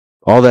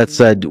All that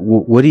said,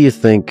 what do you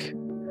think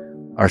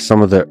are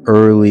some of the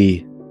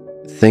early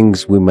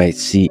things we might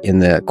see in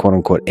the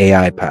quote-unquote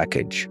AI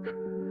package?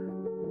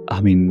 I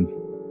mean,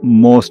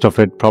 most of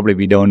it probably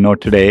we don't know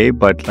today,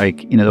 but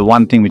the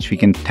one thing which we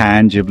can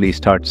tangibly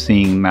start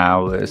seeing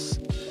now is,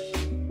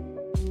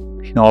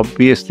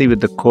 obviously with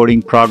the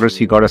coding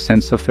progress, you got a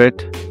sense of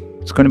it.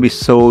 It's going to be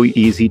so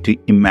easy to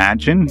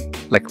imagine,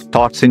 like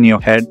thoughts in your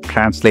head,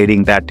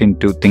 translating that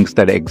into things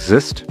that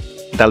exist.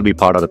 That'll be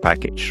part of the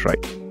package,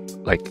 right?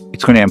 Like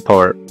it's going to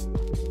empower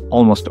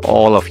almost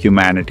all of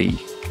humanity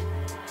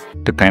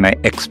to kind of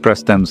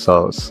express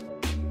themselves.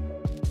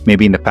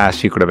 Maybe in the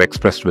past you could have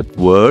expressed with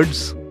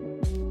words,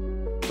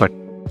 but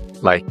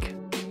like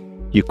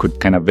you could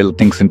kind of will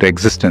things into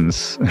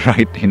existence,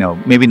 right?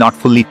 Maybe not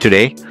fully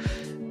today.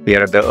 We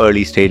are at the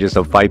early stages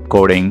of vibe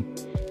coding.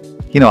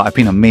 I've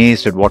been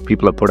amazed at what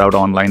people have put out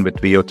online with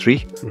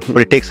VO3,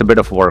 but it takes a bit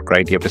of work,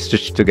 right? You have to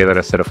stitch together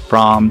a set of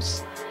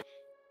prompts,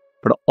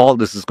 but all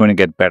this is going to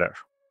get better.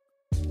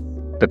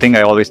 The thing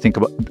I always think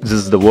about, this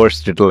is the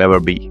worst it'll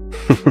ever be,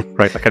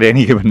 right? Like at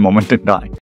any given moment in time.